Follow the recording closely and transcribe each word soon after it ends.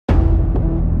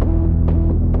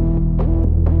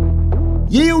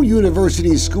Yale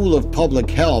University's School of Public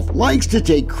Health likes to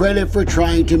take credit for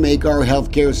trying to make our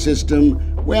healthcare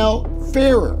system, well,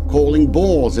 fairer, calling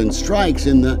balls and strikes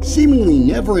in the seemingly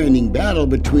never-ending battle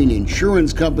between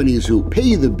insurance companies who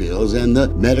pay the bills and the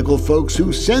medical folks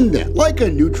who send them, like a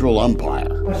neutral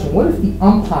umpire. Question: what if the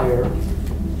umpire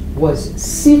was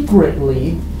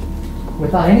secretly,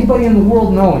 without anybody in the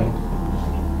world knowing,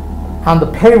 on the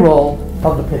payroll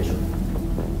of the pitcher?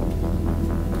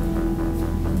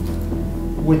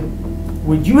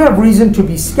 Would you have reason to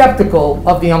be skeptical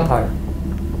of the umpire?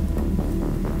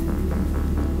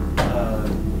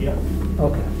 Yeah.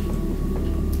 Okay.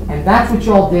 And that's what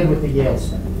y'all did with the Yale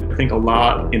study. I think a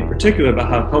lot in particular about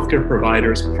how healthcare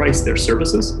providers price their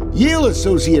services. Yale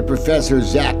Associate Professor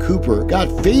Zach Cooper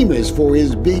got famous for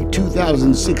his big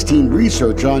 2016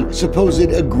 research on supposed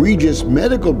egregious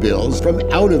medical bills from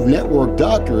out-of-network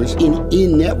doctors in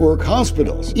in-network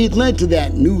hospitals. It led to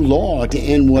that new law to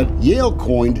end what Yale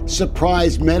coined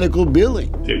surprise medical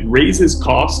billing. It raises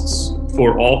costs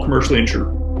for all commercially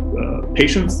insured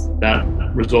patients. That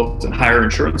results in higher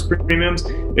insurance premiums.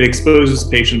 It exposes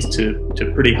patients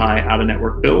to pretty high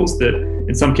out-of-network bills that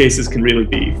in some cases can really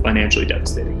be financially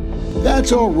devastating.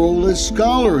 That's our role as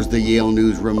scholars, the Yale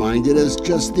News reminded us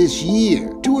just this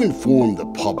year, to inform the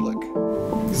public.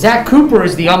 Zach Cooper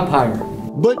is the umpire.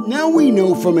 But now we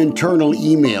know from internal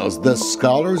emails, the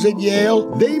scholars at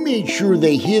Yale, they made sure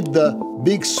they hid the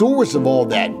big source of all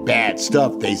that bad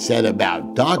stuff they said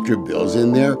about doctor bills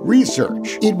in their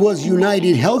research. It was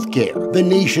United Healthcare, the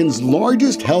nation's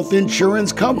largest health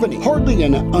insurance company, hardly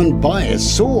an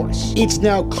unbiased source. It's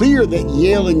now clear that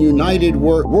Yale and United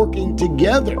were working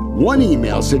together. One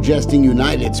email suggesting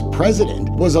United's president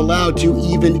was allowed to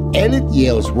even edit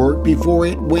Yale's work before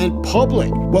it went public,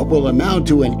 what will amount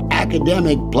to an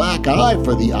academic black eye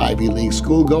for the Ivy League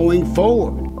school going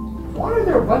forward. Why are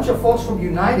there a bunch of folks from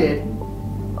United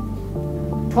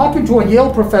talking to a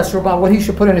Yale professor about what he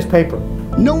should put in his paper?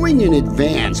 Knowing in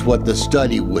advance what the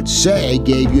study would say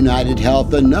gave United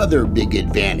Health another big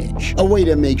advantage, a way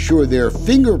to make sure their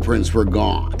fingerprints were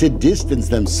gone, to distance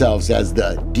themselves as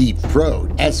the deep throat,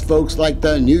 as folks like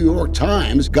the New York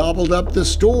Times gobbled up the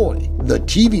story. The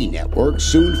TV network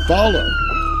soon followed.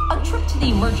 A trip to the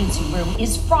emergency room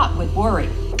is fraught with worry.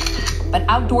 But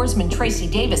outdoorsman Tracy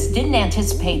Davis didn't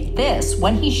anticipate this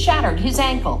when he shattered his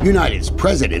ankle. United's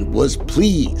president was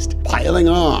pleased, piling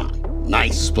on.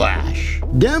 Nice splash.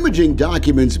 Damaging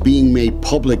documents being made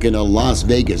public in a Las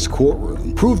Vegas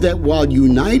courtroom proved that while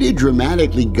United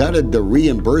dramatically gutted the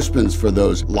reimbursements for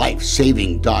those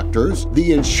life-saving doctors,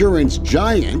 the insurance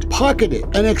giant pocketed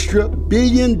an extra $1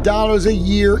 billion a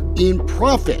year in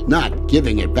profit, not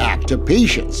giving it back to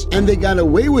patients. And they got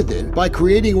away with it by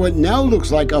creating what now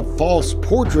looks like a false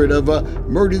portrait of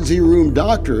emergency room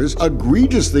doctors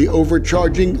egregiously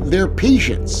overcharging their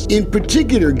patients. In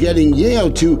particular, getting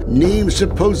Yale to name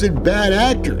supposed bad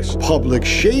actors. Public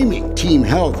shaming. Team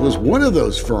Health was one of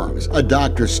those firms, a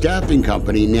doctor staffing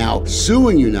company now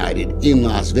suing United in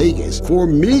Las Vegas for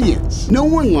millions. No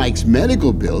one likes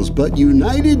medical bills, but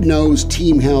United knows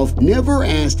Team Health never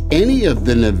asked any of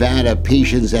the Nevada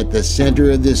patients at the center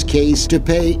of this case to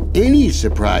pay any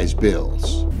surprise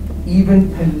bills.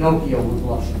 Even Pinocchio would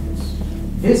blush at this.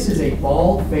 This is a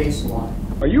bald-faced lie.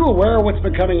 Are you aware of what's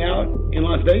been coming out in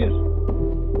Las Vegas?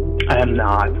 I am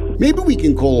not. Maybe we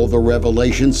can call the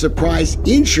revelation surprise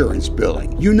insurance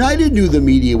billing. United knew the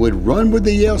media would run with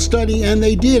the Yale study, and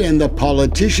they did, and the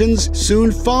politicians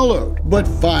soon followed. But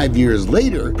 5 years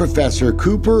later, Professor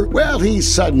Cooper, well, he's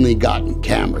suddenly gotten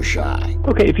camera shy.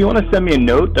 Okay, if you want to send me a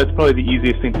note, that's probably the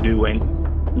easiest thing to do, Wayne.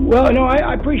 Well, no,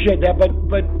 I appreciate that, but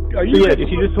are you... So yeah, if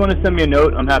you just want to send me a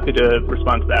note, I'm happy to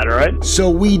respond to that, all right? So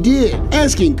we did,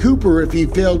 asking Cooper if he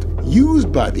felt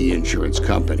used by the insurance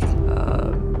company.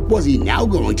 Was he now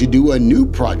going to do a new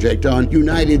project on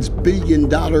United's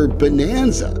billion-dollar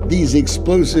bonanza, these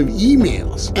explosive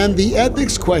emails, and the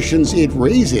ethics questions it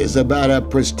raises about a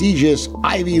prestigious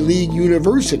Ivy League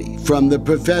university? From the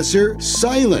professor,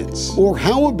 silence. Or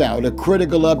how about a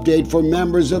critical update for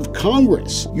members of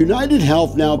Congress? United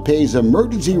Health now pays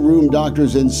emergency room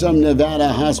doctors in some Nevada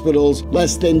hospitals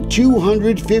less than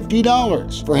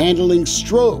 $250 for handling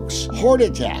strokes, heart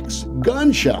attacks,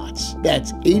 gunshots.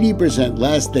 That's 80%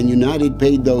 less than United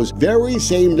paid those very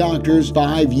same doctors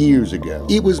 5 years ago.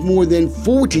 It was more than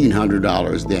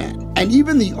 $1,400 then. And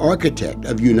even the architect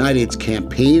of United's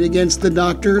campaign against the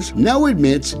doctors now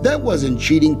admits that wasn't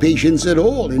cheating patients at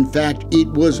all. In fact, it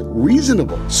was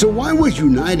reasonable. So why was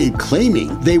United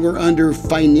claiming they were under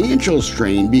financial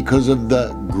strain because of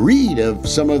the greed of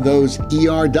some of those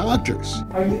ER doctors?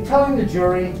 Are you telling the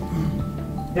jury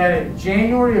that in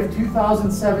January of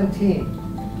 2017,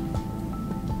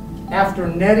 after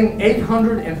netting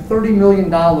 $830 million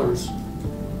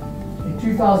in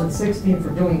 2016 for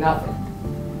doing nothing,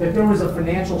 that there was a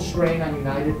financial strain on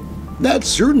United? That's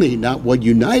certainly not what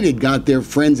United got their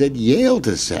friends at Yale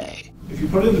to say. If you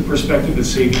put it in the perspective of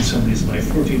saving somebody's life,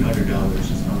 $1,400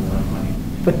 is not a lot of money.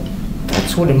 But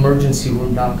that's what emergency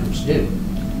room doctors do.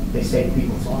 They save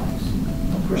people's lives.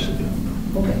 Of course they do.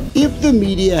 Okay. If the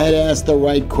media had asked the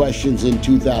right questions in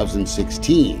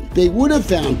 2016, they would have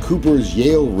found Cooper's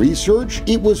Yale research.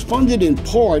 It was funded in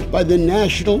part by the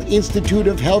National Institute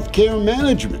of Healthcare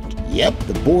Management. Yep,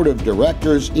 the board of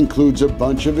directors includes a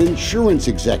bunch of insurance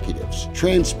executives.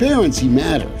 Transparency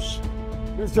matters.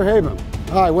 Mr. Haber.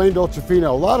 Hi, Wayne Dolcefino.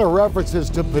 A lot of references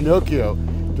to Pinocchio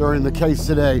during the case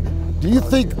today. Do you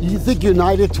think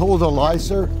United told a lie,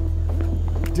 sir?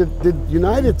 Did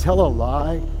United tell a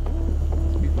lie?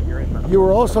 You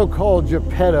were also called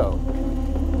Geppetto.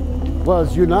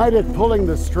 Was United pulling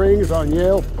the strings on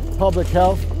Yale Public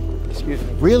Health? Excuse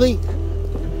me. Really?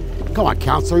 Come on,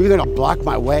 counselor, you're gonna block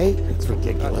my way? It's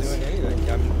ridiculous. I'm not doing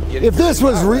anything. If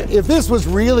this was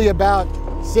really about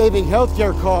saving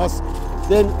healthcare costs,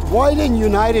 then why didn't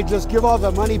United just give all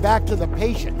the money back to the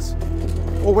patients?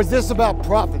 Or was this about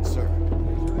profit, sir?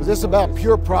 Was this about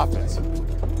pure profits?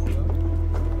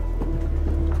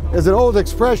 There's an old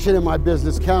expression in my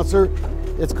business, counselor.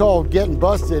 It's called getting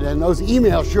busted, and those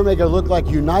emails sure make it look like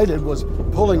United was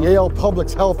pulling Yale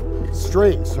Public Health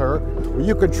strings, sir. Were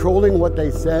you controlling what they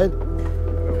said? I don't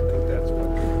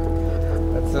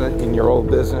think that's in your old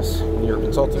business, in your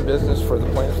consulting business for the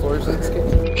plaintiff's lawyers in this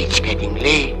case. It's getting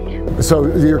late. So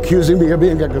you're accusing me of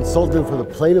being a consultant for the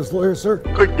plaintiff's lawyer, sir?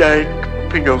 Good night,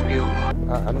 Pinocchio.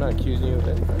 I'm not accusing you of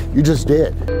anything. You just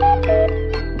did.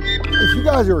 If you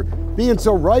guys are being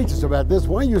so righteous about this,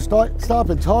 why don't you stop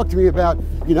and talk to me about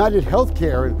United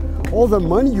Healthcare and all the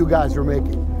money you guys are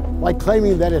making, like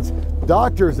claiming that it's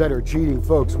doctors that are cheating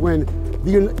folks, when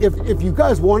if you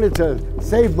guys wanted to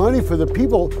save money for the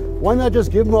people, why not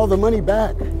just give them all the money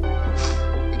back?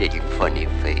 Little funny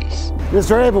face.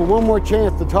 Mr. Abel, one more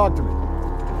chance to talk to me.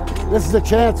 This is a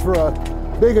chance for a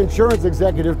big insurance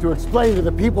executive to explain to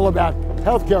the people about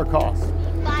healthcare costs.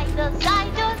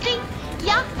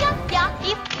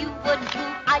 If you would do,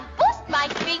 I'd boost my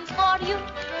wings for you.